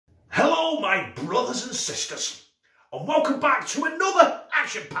Hello my brothers and sisters, and welcome back to another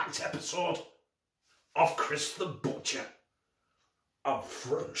action-packed episode of Chris the Butcher and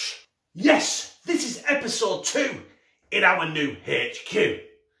Friends. Yes, this is episode 2 in our new HQ.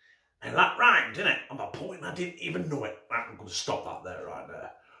 And that rhymed, didn't it? On my point, I didn't even know it. Right, I'm going to stop that there, right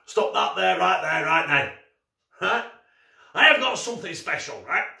there. Stop that there, right now. Right? I have got something special,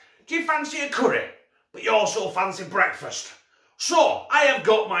 right? Do you fancy a curry? But you also fancy breakfast. So, I have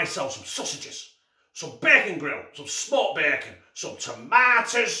got myself some sausages, some bacon grill, some smoked bacon, some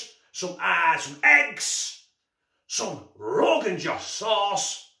tomatoes, some eggs, some Rogan Josh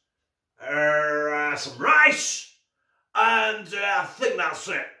sauce, some rice, and I think that's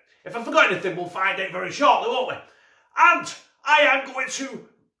it. If I forgot anything, we'll find out very shortly, won't we? And I am going to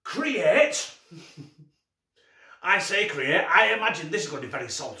create, I say create, I imagine this is going to be very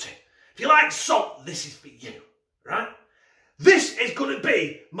salty. If you like salt, this is for you, right? This is going to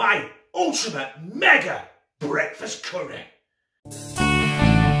be my ultimate mega breakfast curry.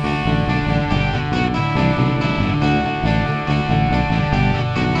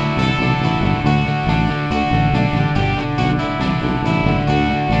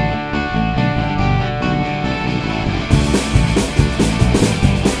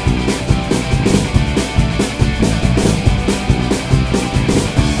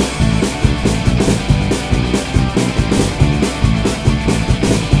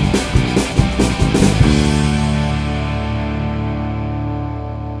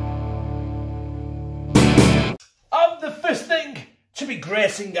 To be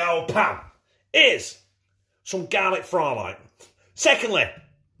gracing our pan is some garlic fry. Secondly,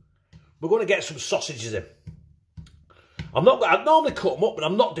 we're going to get some sausages in. I'd normally cut them up, but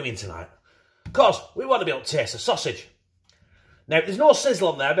I'm not doing tonight because we want to be able to taste the sausage. Now, there's no sizzle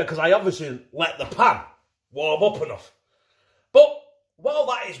on there because I obviously let the pan warm up enough. But while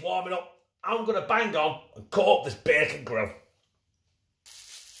that is warming up, I'm going to bang on and cut up this bacon grill.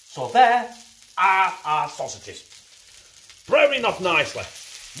 So there are our sausages. Browning off nicely.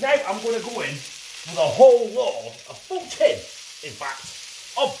 Now I'm going to go in with a whole load, a full tin, in fact,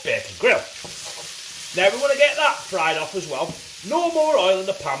 of bacon grill. Now we want to get that fried off as well. No more oil in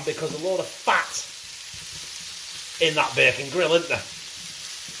the pan because there's a load of fat in that bacon grill, isn't there?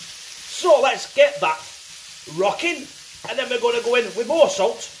 So let's get that rocking, and then we're going to go in with more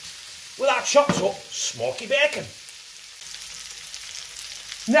salt with our chopped up smoky bacon.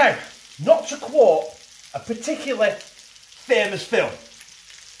 Now, not to quote a particularly famous film,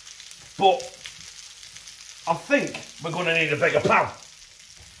 but I think we're going to need a bigger pan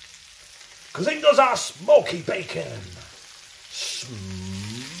because in goes our smoky bacon. Smoky.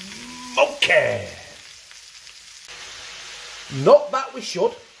 Not that we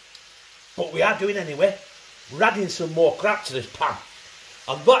should, but we are doing anyway. We're adding some more crap to this pan,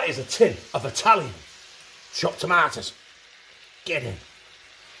 and that is a tin of Italian chopped tomatoes. Get in.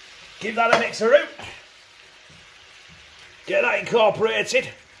 Give that a mix around. Get that incorporated.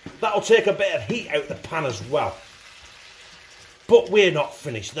 That'll take a bit of heat out the pan as well. But we're not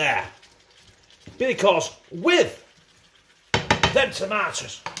finished there. Because with them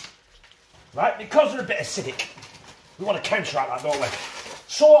tomatoes, right, because they're a bit acidic, we want to counteract that, don't we?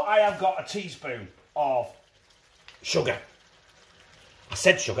 So I have got a teaspoon of sugar. I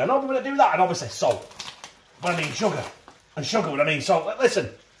said sugar. I know I'm going to do that, and obviously salt. But I mean sugar. And sugar when I mean salt. Listen,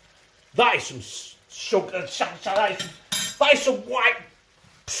 that is some sugar. That is some white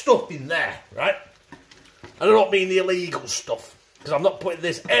stuff in there, right? And I don't mean the illegal stuff, because I'm not putting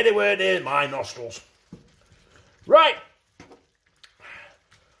this anywhere near my nostrils. Right.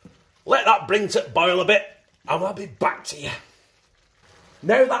 Let that bring to boil a bit, and I'll be back to you.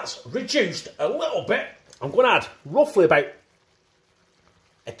 Now that's reduced a little bit, I'm going to add roughly about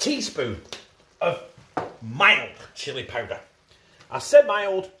a teaspoon of mild chili powder. I said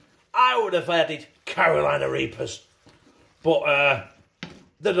mild, I would have added Carolina Reapers. But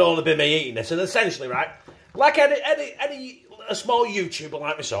there'd only be me eating this, and essentially, right, like a small YouTuber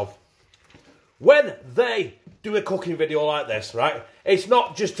like myself, when they do a cooking video like this, right, it's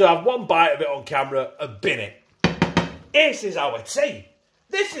not just to have one bite of it on camera and bin it. This is our tea.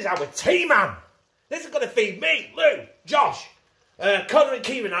 This is our tea, man. This is going to feed me, Lou, Josh. Connor and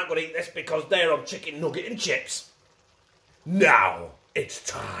Kieran aren't going to eat this because they're on chicken nugget and chips. Now it's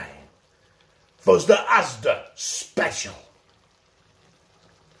time for the Asda special.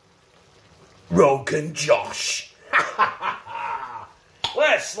 Rogan Josh.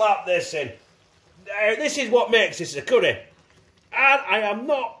 Let's slap this in. This is what makes this a curry. And I am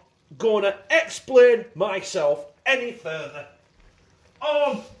not going to explain myself any further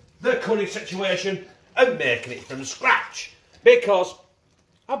on the curry situation and making it from scratch. Because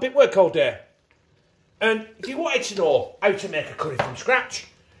I've been at work all day. And if you wanted to know how to make a curry from scratch,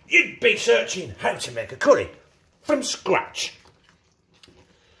 you'd be searching how to make a curry from scratch.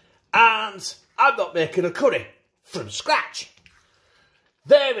 And I'm not making a curry from scratch.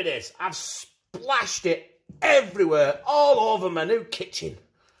 There it is. I've splashed it everywhere, all over my new kitchen.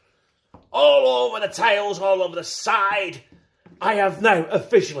 All over the tiles, all over the side. I have now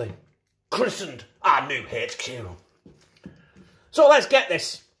officially christened our new HQ. So let's get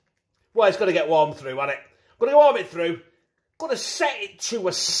this. Well, it's got to get warm through, hasn't it? I'm going to warm it through. I'm going to set it to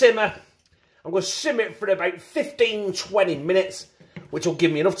a simmer. I'm going to simmer it for about 15-20 minutes, which will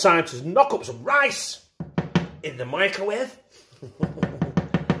give me enough time to knock up some rice in the microwave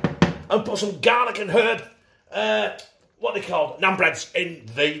and put some garlic and herb, what they call naan breads, in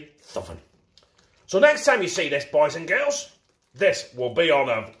the oven. So next time you see this, boys and girls, this will be on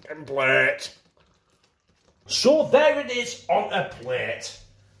a plate. So there it is on a plate.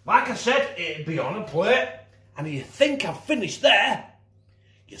 Like I said, it'll be on a plate, and if you think I've finished there,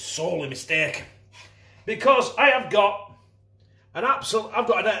 you're sorely mistaken, because I have got an absolute. I've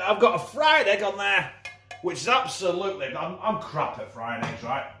got a fried egg on there, which is absolutely. I'm crap at frying eggs,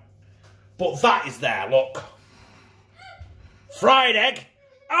 right? But that is there. Look, fried egg,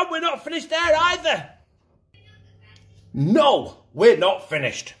 and we're not finished there either. No, we're not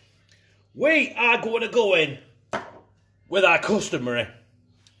finished. We are going to go in with our customary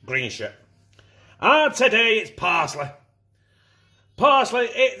green shit. And today it's parsley. Parsley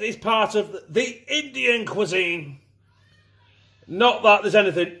is part of the Indian cuisine. Not that there's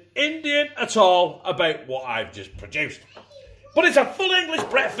anything Indian at all about what I've just produced. But it's a full English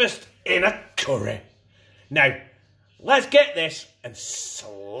breakfast in a curry. Now, let's get this and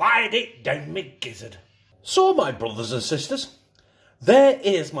slide it down my gizzard. So, my brothers and sisters, there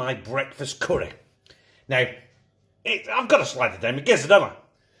is my breakfast curry. Now, I've got to slide it down my gizzard, haven't I?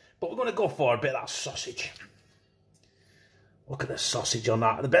 But we're going to go for a bit of that sausage. Look at the sausage on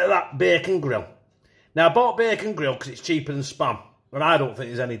that. And a bit of that bacon grill. Now, I bought bacon grill because it's cheaper than Spam. And I don't think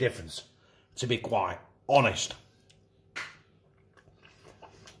there's any difference, to be quite honest.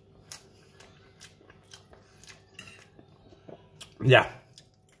 Yeah.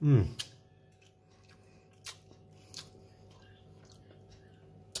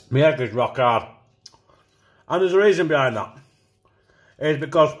 My egg is rock hard. And there's a reason behind that. It's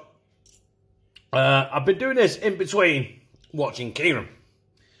because I've been doing this in between watching Kieran.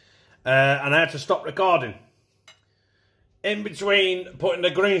 And I had to stop recording in between putting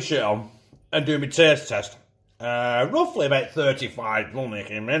the green shit on and doing my taste test. Roughly about 35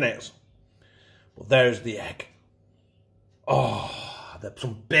 minutes. But there's the egg. Oh, there's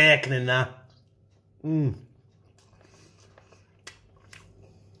some bacon in there. And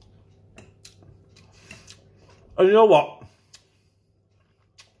you know what?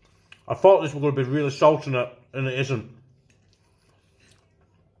 I thought this was going to be really salty, and it isn't.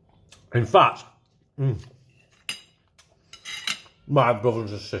 In fact, my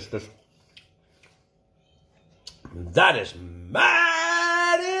brothers and sisters, that is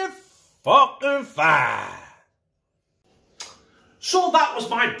mighty fucking fine. So that was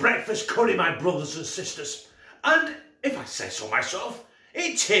my breakfast curry, my brothers and sisters. And if I say so myself,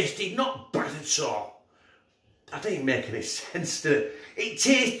 it tasted not bad at all. I didn't make any sense to it. It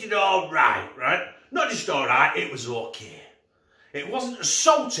tasted alright, right? Not just alright, it was okay. It wasn't as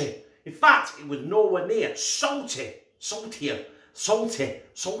salty. In fact, it was nowhere near salty. Saltier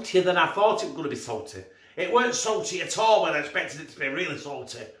than I thought it was going to be salty. It weren't salty at all when I expected it to be really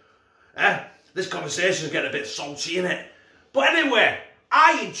salty. This conversation is getting a bit salty, innit? But anyway,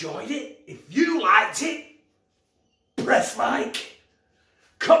 I enjoyed it. If you liked it, press like,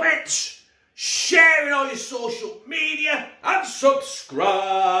 comment, share in all your social media, and subscribe.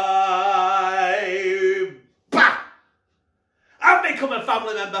 Bah! And become a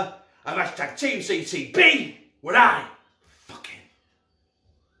family member of #TeamCTB, where I